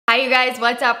Hi you guys,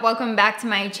 what's up? Welcome back to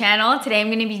my channel. Today I'm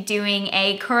gonna be doing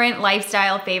a current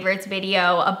lifestyle favorites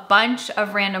video, a bunch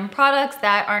of random products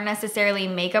that aren't necessarily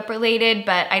makeup related,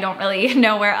 but I don't really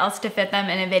know where else to fit them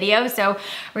in a video. So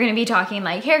we're gonna be talking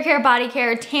like hair care, body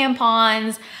care,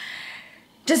 tampons,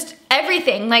 just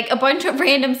everything, like a bunch of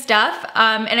random stuff.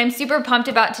 And I'm super pumped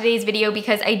about today's video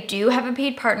because I do have a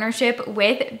paid partnership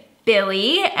with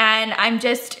Billie, and I'm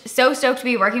just so stoked to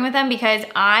be working with them because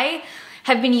I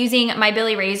have been using my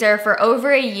Billie razor for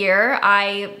over a year.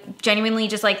 I genuinely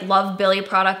just like love Billie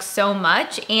products so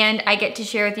much, and I get to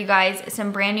share with you guys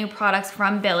some brand new products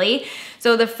from Billie.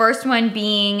 So the first one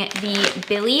being the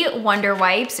Billie Wonder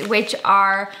Wipes, which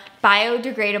are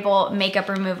biodegradable makeup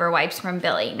remover wipes from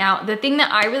Billie. Now, the thing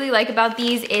that I really like about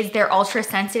these is they're ultra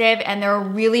sensitive and they're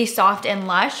really soft and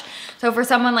lush. So for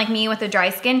someone like me with a dry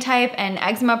skin type and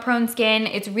eczema prone skin,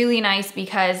 it's really nice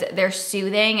because they're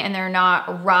soothing and they're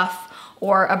not rough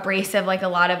or abrasive like a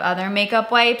lot of other makeup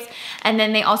wipes. And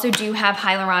then they also do have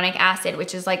hyaluronic acid,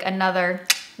 which is like another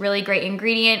really great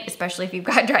ingredient, especially if you've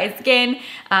got dry skin.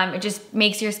 It just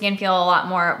makes your skin feel a lot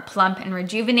more plump and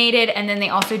rejuvenated. And then they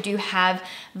also do have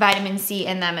vitamin C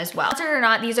in them as well. Believe it or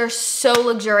not, these are so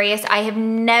luxurious. I have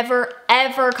never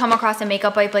ever come across a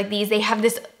makeup wipe like these. They have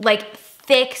this like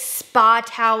thick spa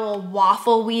towel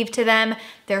waffle weave to them.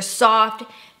 They're soft,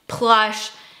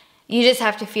 plush. You just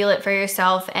have to feel it for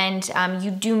yourself, and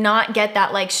you do not get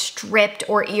that like stripped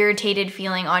or irritated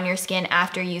feeling on your skin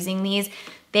after using these.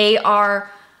 They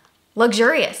are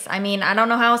luxurious. I mean, I don't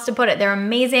know how else to put it. They're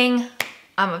amazing.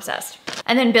 I'm obsessed.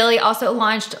 And then Billie also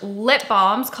launched lip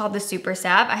balms called the Super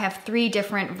Salve. I have 3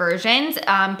 different versions.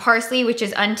 Parsley, which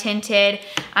is untinted.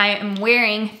 I am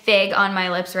wearing Fig on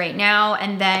my lips right now,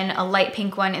 and then a light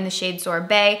pink one in the shade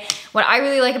Sorbet. What I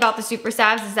really like about the Super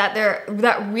Salves is that they're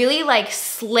that really like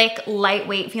slick,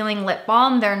 lightweight feeling lip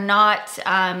balm. They're not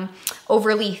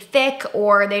overly thick,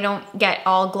 or they don't get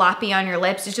all gloppy on your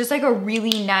lips. It's just like a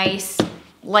really nice,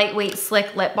 lightweight,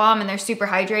 slick lip balm, and they're super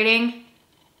hydrating.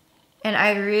 And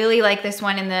I really like this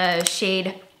one in the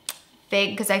shade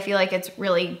Fig because I feel like it's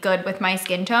really good with my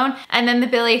skin tone. And then the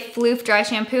Billie Floof Dry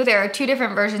Shampoo. There are 2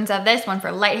 different versions of this, one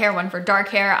for light hair, one for dark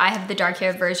hair. I have the dark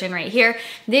hair version right here.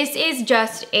 This is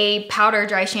just a powder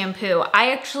dry shampoo.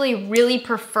 I actually really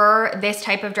prefer this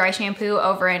type of dry shampoo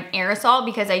over an aerosol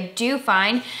because I do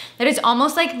find that it's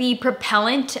almost like the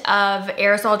propellant of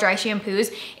aerosol dry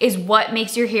shampoos is what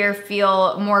makes your hair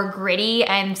feel more gritty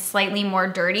and slightly more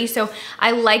dirty. So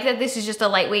I like that this is just a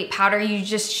lightweight powder. You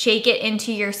just shake it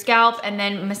into your scalp and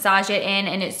then massage it in,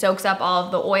 and it soaks up all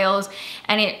of the oils,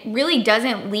 and it really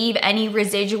doesn't leave any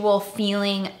residual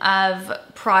feeling of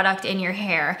product in your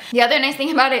hair. The other nice thing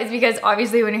about it is because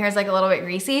obviously when your hair is like a little bit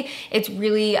greasy, it's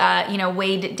really you know,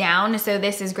 weighed down. So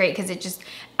this is great because it just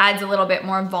adds a little bit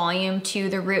more volume to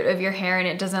the root of your hair, and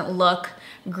it doesn't look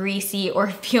greasy or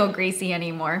feel greasy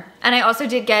anymore. And I also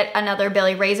did get another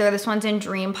Billie razor. This one's in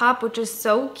Dream Pop, which is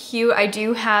so cute. I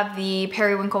do have the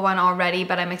periwinkle one already,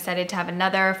 but I'm excited to have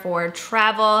another for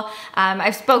travel.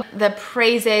 I've spoke the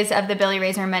praises of the Billie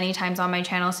razor many times on my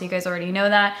channel, so you guys already know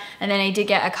that. And then I did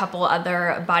get a couple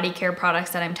other body care products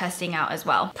that I'm testing out as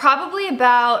well. Probably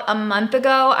about a month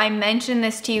ago, I mentioned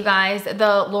this to you guys,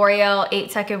 the L'Oreal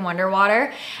 8-Second Wonder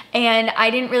Water, and I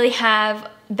didn't really have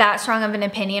that strong of an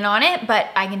opinion on it, but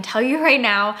I can tell you right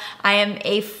now, I am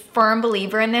a firm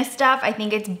believer in this stuff. I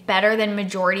think it's better than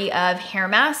majority of hair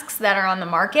masks that are on the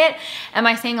market. Am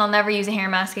I saying I'll never use a hair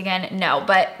mask again? No,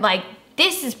 but like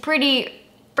this is pretty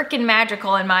freaking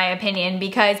magical in my opinion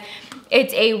because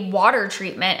it's a water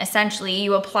treatment, essentially.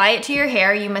 You apply it to your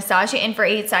hair, you massage it in for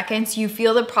 8 seconds, you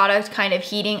feel the product kind of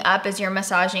heating up as you're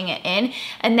massaging it in,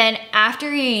 and then after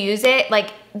you use it,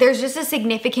 like there's just a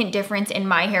significant difference in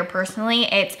my hair personally.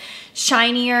 It's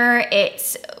shinier,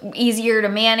 it's easier to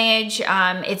manage,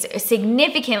 it's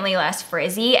significantly less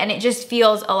frizzy, and it just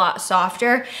feels a lot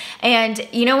softer. And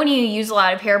you know when you use a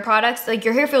lot of hair products, like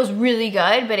your hair feels really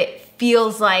good, but it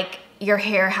feels like your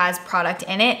hair has product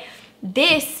in it.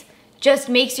 This just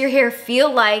makes your hair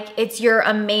feel like it's your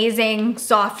amazing,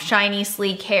 soft, shiny,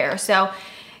 sleek hair. So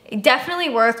definitely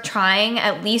worth trying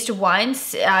at least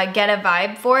once, get a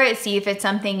vibe for it, see if it's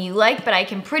something you like, but I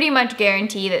can pretty much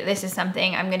guarantee that this is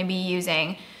something I'm gonna be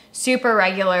using super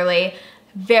regularly.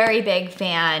 Very big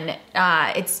fan.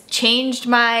 It's changed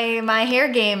my hair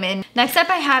game. And next up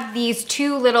I have these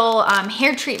 2 little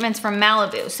hair treatments from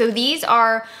Malibu. So these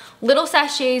are little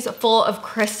sachets full of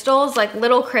crystals, like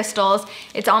little crystals.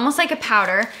 It's almost like a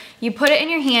powder. You put it in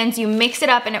your hands, you mix it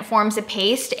up, and it forms a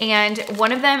paste. And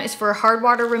one of them is for hard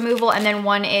water removal, and then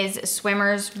one is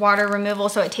swimmer's water removal.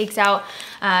 So it takes out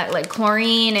like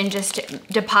chlorine and just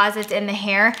deposits in the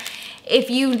hair. if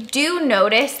you do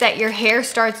notice that your hair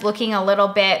starts looking a little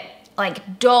bit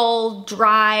like dull,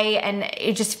 dry, and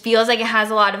it just feels like it has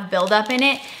a lot of buildup in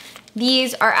it,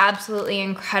 these are absolutely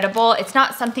incredible. It's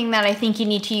not something that I think you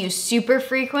need to use super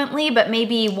frequently, but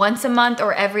maybe once a month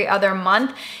or every other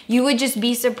month. You would just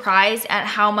be surprised at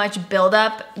how much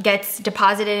buildup gets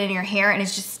deposited in your hair and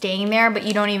is just staying there, but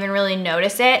you don't even really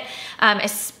notice it.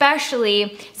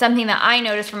 Especially something that I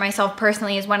notice for myself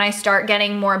personally is when I start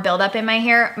getting more buildup in my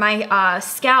hair, my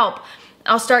scalp,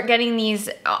 I'll start getting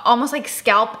these almost like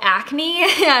scalp acne.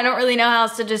 I don't really know how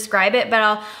else to describe it,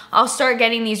 but I'll start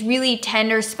getting these really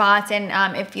tender spots, and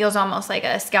it feels almost like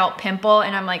a scalp pimple,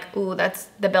 and I'm like, ooh, that's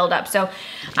the buildup. So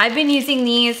I've been using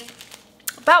these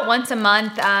about once a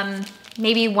month,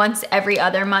 maybe once every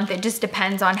other month. It just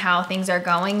depends on how things are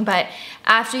going. But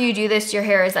after you do this, your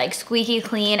hair is like squeaky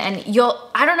clean, and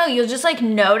you'll just like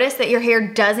notice that your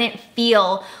hair doesn't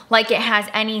feel like it has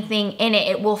anything in it.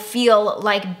 It will feel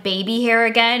like baby hair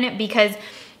again, because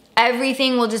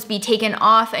everything will just be taken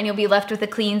off and you'll be left with a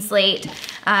clean slate.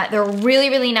 They're really,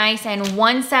 really nice, and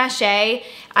one sachet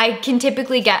I can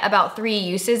typically get about 3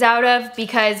 uses out of,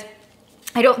 because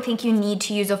I don't think you need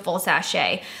to use a full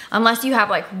sachet unless you have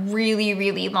like really,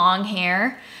 really long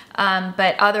hair.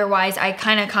 But otherwise I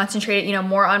kind of concentrate it, you know,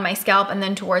 more on my scalp and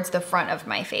then towards the front of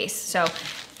my face. So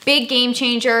big game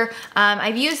changer.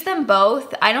 I've used them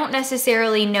both. I don't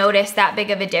necessarily notice that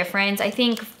big of a difference. I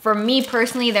think for me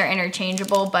personally, they're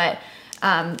interchangeable, but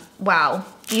wow,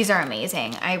 these are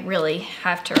amazing. I really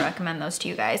have to recommend those to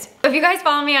you guys. If you guys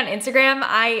follow me on Instagram,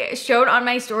 I showed on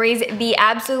my stories the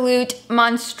absolute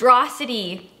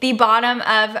monstrosity the bottom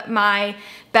of my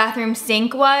bathroom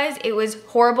sink was. It was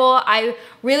horrible. I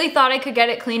really thought I could get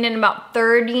it cleaned in about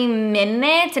 30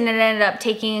 minutes, and it ended up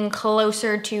taking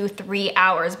closer to 3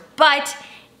 hours. But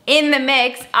in the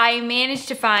mix, I managed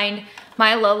to find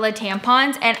my Lola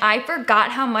tampons, and I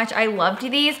forgot how much I loved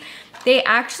these. They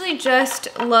actually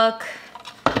just look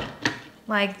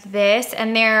like this,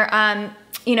 and they're,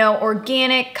 you know,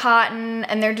 organic cotton,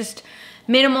 and they're just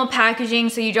minimal packaging,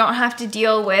 so you don't have to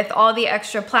deal with all the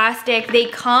extra plastic. They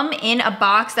come in a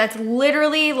box that's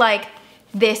literally like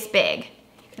this big.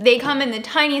 They come in the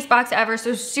tiniest box ever,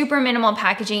 so super minimal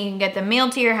packaging. You can get them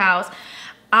mailed to your house.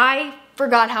 I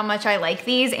forgot how much I like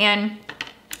these, and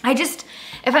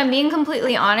if I'm being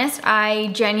completely honest,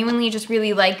 I genuinely just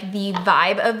really like the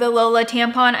vibe of the Lola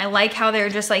tampon. I like how they're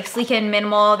just like sleek and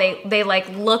minimal. They like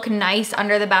look nice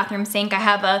under the bathroom sink. I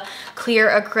have a clear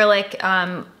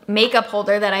acrylic makeup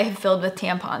holder that I have filled with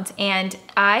tampons, and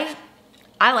I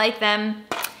like them.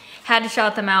 Had to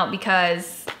shout them out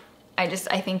because I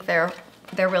think they're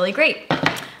really great.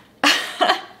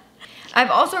 I've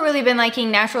also really been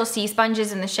liking natural sea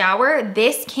sponges in the shower.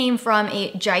 This came from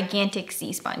a gigantic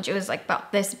sea sponge. It was like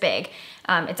about this big.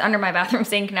 It's under my bathroom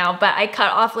sink now, but I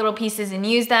cut off little pieces and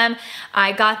used them.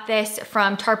 I got this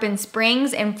from Tarpon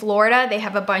Springs in Florida. They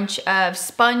have a bunch of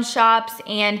sponge shops,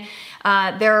 and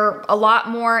they're a lot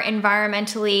more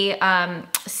environmentally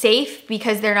safe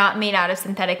because they're not made out of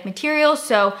synthetic materials.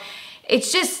 So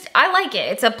it's just, I like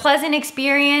it. It's a pleasant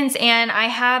experience, and I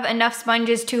have enough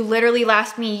sponges to literally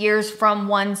last me years from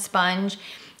one sponge.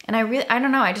 And I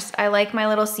don't know, I like my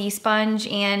little sea sponge,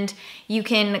 and you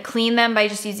can clean them by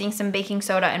just using some baking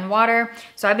soda and water.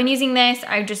 So I've been using this.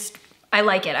 I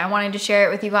like it. I wanted to share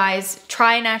it with you guys.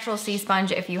 Try a natural sea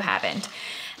sponge if you haven't.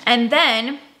 And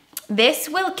then this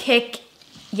will kick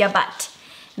your butt.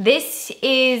 This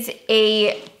is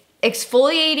a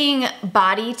exfoliating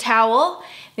body towel.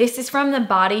 This is from the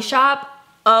Body Shop.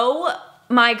 Oh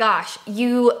my gosh.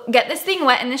 You get this thing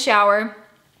wet in the shower.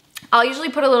 I'll usually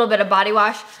put a little bit of body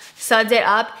wash, suds it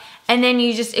up, and then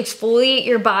you just exfoliate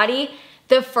your body.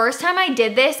 The first time I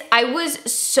did this, I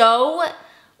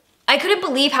couldn't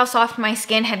believe how soft my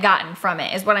skin had gotten from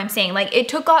it, is what I'm saying. Like, it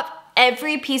took off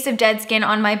every piece of dead skin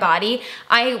on my body.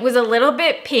 I was a little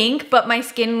bit pink, but my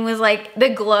skin was like, the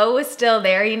glow was still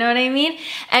there, you know what I mean?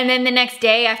 And then the next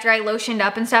day after I lotioned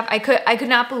up and stuff, I could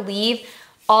not believe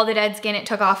all the dead skin it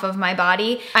took off of my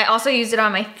body. I also used it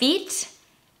on my feet,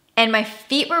 and my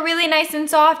feet were really nice and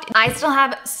soft. I still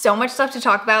have so much stuff to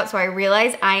talk about, so I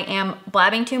realize I am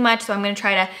blabbing too much, so I'm gonna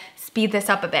try to speed this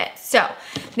up a bit. So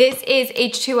this is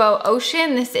H2O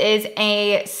Ocean. This is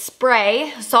a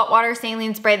spray, saltwater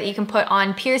saline spray that you can put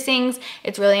on piercings.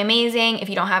 It's really amazing. If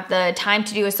you don't have the time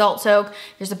to do a salt soak,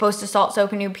 you're supposed to salt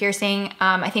soak a new piercing,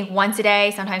 I think once a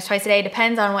day, sometimes twice a day,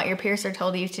 depends on what your piercer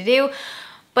told you to do.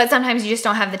 But sometimes you just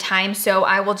don't have the time, so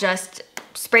I will just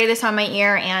spray this on my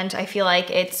ear, and I feel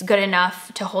like it's good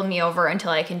enough to hold me over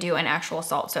until I can do an actual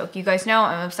salt soak. You guys know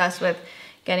I'm obsessed with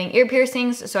getting ear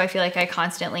piercings, so I feel like I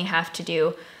constantly have to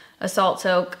do a salt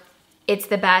soak. It's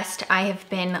the best. I have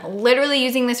been literally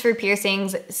using this for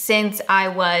piercings since I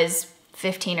was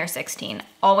 15 or 16.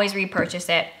 Always repurchase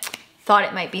it. Thought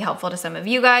it might be helpful to some of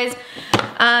you guys.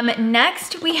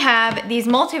 Next, we have these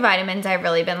multivitamins I've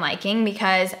really been liking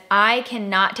because I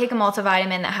cannot take a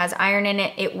multivitamin that has iron in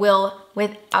it. It will,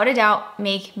 without a doubt,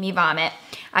 make me vomit.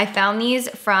 I found these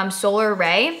from Solar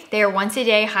Ray. They are once a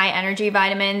day high energy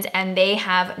vitamins and they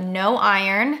have no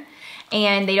iron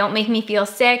and they don't make me feel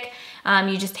sick.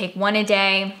 You just take one a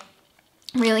day.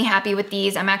 Really happy with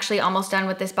these. I'm actually almost done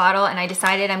with this bottle and I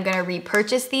decided I'm gonna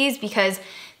repurchase these because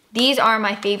these are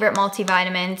my favorite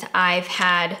multivitamins I've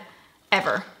had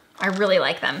ever. I really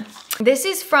like them. This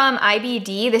is from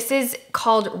IBD. This is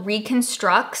called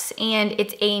Reconstructs and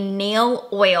it's a nail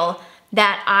oil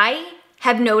that I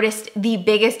have noticed the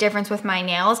biggest difference with my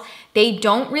nails. They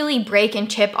don't really break and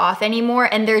chip off anymore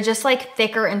and they're just like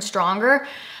thicker and stronger.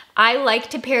 I like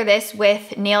to pair this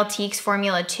with Nail Teak's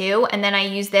Formula 2 and then I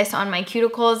use this on my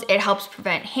cuticles. It helps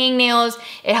prevent hangnails.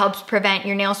 It helps prevent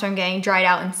your nails from getting dried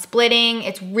out and splitting.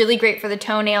 It's really great for the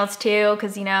toenails too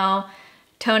because you know,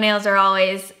 toenails are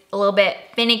always a little bit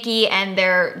finicky and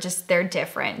they're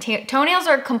different. Toenails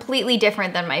are completely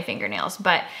different than my fingernails,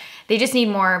 but they just need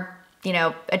more, you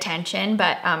know, attention,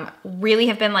 but really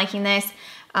have been liking this.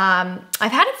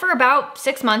 I've had it for about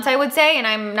 6 months, I would say, and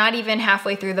I'm not even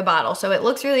halfway through the bottle. So it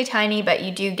looks really tiny, but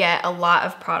you do get a lot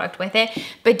of product with it.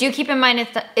 But do keep in mind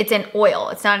it's an oil,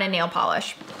 it's not a nail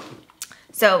polish.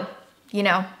 So, you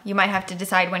know, you might have to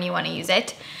decide when you want to use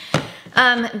it.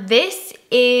 This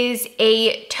is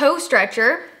a toe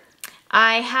stretcher.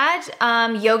 I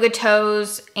had yoga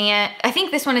toes, and I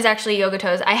think this one is actually yoga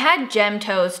toes. I had gem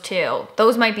toes too.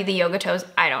 Those might be the yoga toes,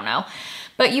 I don't know.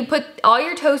 But you put all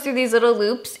your toes through these little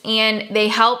loops and they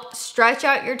help stretch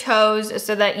out your toes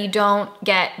so that you don't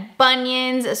get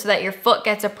bunions, so that your foot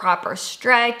gets a proper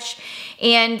stretch.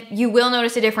 And you will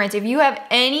notice a difference. If you have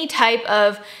any type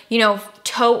of, you know,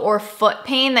 toe or foot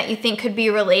pain that you think could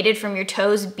be related from your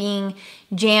toes being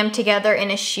jammed together in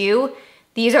a shoe,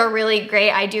 these are really great.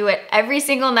 I do it every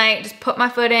single night. Just put my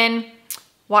foot in,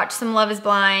 watch some Love is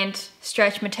Blind,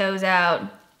 stretch my toes out.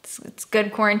 It's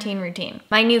good quarantine routine.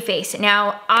 My NuFace.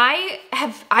 Now I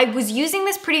was using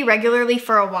this pretty regularly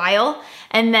for a while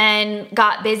and then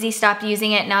got busy, stopped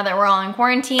using it. Now that we're all in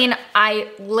quarantine, I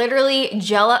literally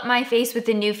gel up my face with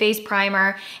the NuFace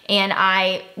primer and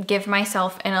I give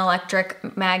myself an electric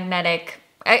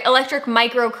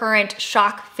microcurrent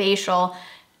shock facial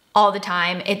all the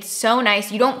time. It's so nice.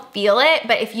 You don't feel it,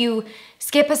 but if you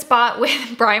skip a spot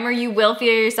with primer, you will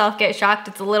feel yourself get shocked.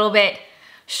 It's a little bit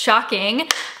shocking,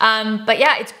 but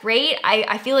yeah, it's great.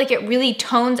 I feel like it really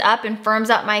tones up and firms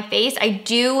up my face. I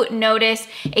do notice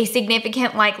a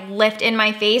significant like lift in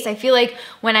my face. I feel like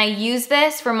when I use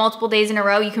this for multiple days in a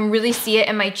row, you can really see it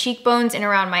in my cheekbones and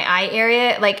around my eye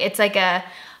area. Like it's like a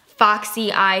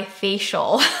foxy eye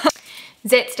facial.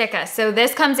 Zit Sticka. So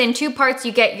this comes in 2 parts.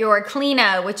 You get your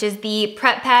Cleana, which is the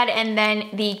prep pad, and then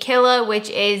the Killa, which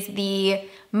is the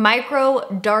micro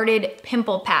darted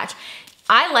pimple patch.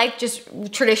 I like just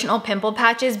traditional pimple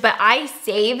patches, but I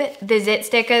save the Zit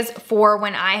Stickas for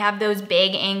when I have those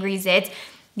big angry zits.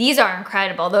 These are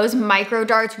incredible. Those micro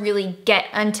darts really get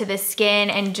onto the skin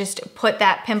and just put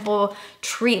that pimple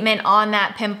treatment on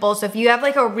that pimple. So if you have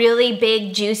like a really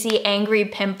big, juicy, angry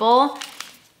pimple,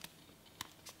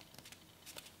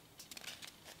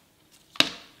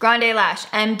 Grande Lash,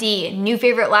 MD, new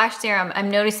favorite lash serum.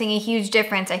 I'm noticing a huge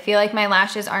difference. I feel like my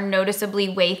lashes are noticeably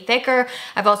way thicker.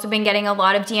 I've also been getting a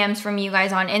lot of DMs from you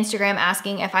guys on Instagram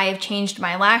asking if I have changed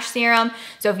my lash serum.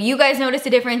 So if you guys notice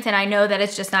a difference, and I know that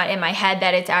it's just not in my head,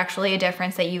 that it's actually a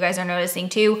difference that you guys are noticing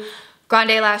too,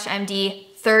 Grande Lash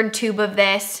MD, 3rd tube of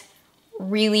this.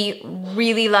 Really,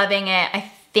 really loving it.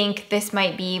 I think this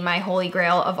might be my holy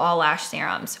grail of all lash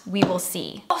serums. We will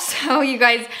see. Also, you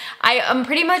guys, I am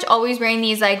pretty much always wearing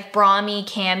these like bra-me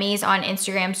camis on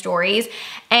Instagram stories.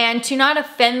 And to not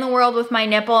offend the world with my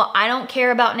nipple, I don't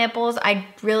care about nipples. I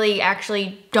really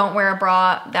actually don't wear a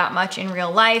bra that much in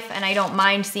real life. And I don't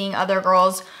mind seeing other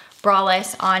girls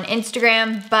braless on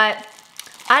Instagram. But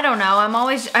I don't know,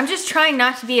 I'm just trying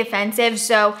not to be offensive.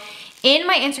 So in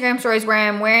my Instagram stories where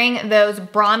I'm wearing those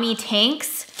bra-me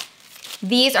tanks,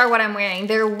 these are what I'm wearing.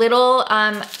 They're little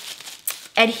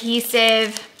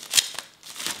adhesive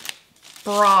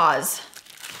bras.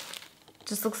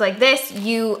 Just looks like this.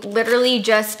 You literally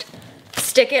just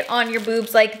stick it on your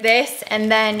boobs like this,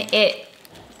 and then it,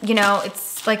 you know,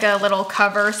 it's like a little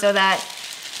cover so that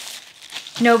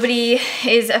nobody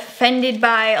is offended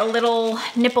by a little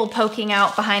nipple poking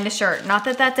out behind a shirt. Not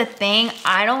that that's a thing.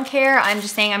 I don't care. I'm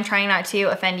just saying I'm trying not to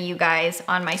offend you guys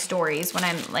on my stories when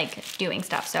I'm like doing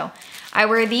stuff. So I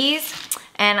wear these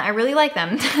and I really like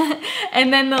them.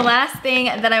 And then the last thing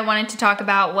that I wanted to talk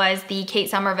about was the Kate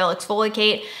Somerville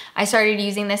Exfoliate. I started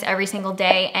using this every single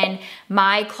day and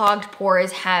my clogged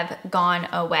pores have gone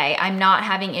away. I'm not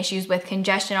having issues with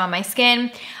congestion on my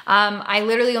skin. I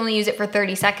literally only use it for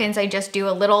 30 seconds. I just do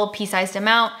a little pea-sized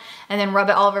amount and then rub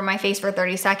it all over my face for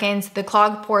 30 seconds. The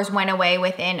clogged pores went away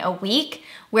within a week,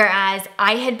 whereas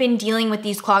I had been dealing with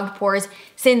these clogged pores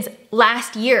since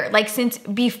last year, like since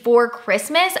before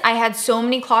Christmas. I had so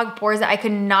many clogged pores that I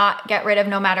could not get rid of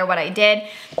no matter what I did,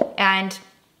 and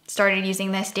started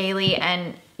using this daily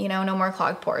and you know, no more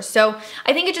clogged pores. So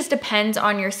I think it just depends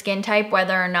on your skin type,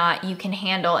 whether or not you can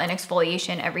handle an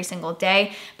exfoliation every single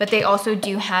day, but they also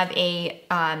do have a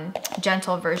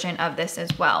gentle version of this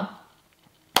as well.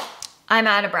 I'm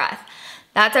out of breath.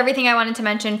 That's everything I wanted to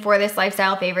mention for this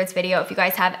lifestyle favorites video. If you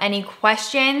guys have any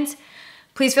questions,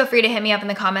 please feel free to hit me up in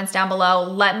the comments down below.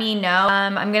 Let me know.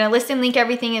 I'm gonna list and link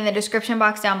everything in the description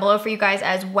box down below for you guys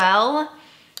as well.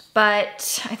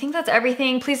 But I think that's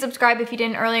everything. Please subscribe if you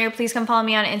didn't earlier. Please come follow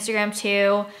me on Instagram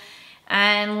too.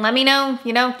 And let me know,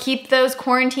 you know, keep those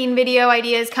quarantine video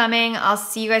ideas coming. I'll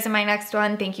see you guys in my next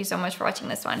one. Thank you so much for watching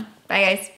this one. Bye guys.